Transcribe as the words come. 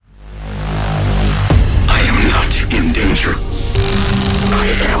I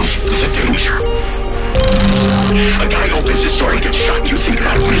am the danger. A guy opens his door and gets shot, and you think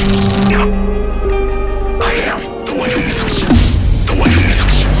that of me? No. I am the one who mimics. The one who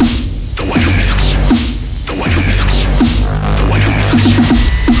mimics. The one who mimics. The one who mimics. The one who mimics.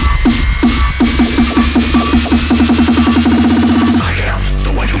 I am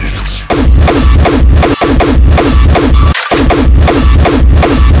the one who mimics.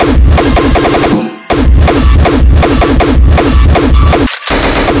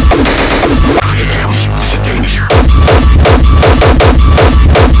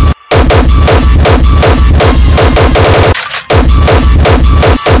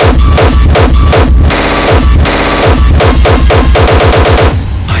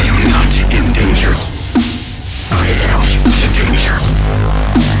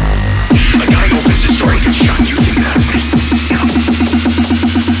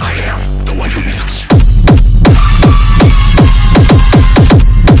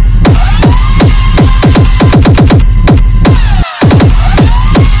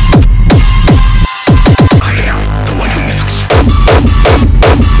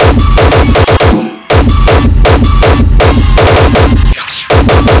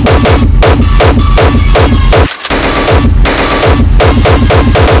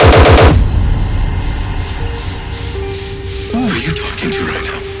 Who are you talking to right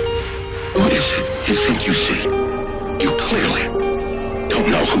now? Who is it you think you see? You clearly don't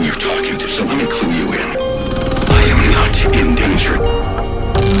know who you're talking to, so let me clue you in. I am not in danger.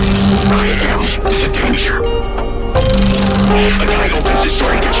 I am the danger. A guy opens his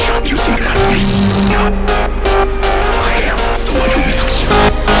door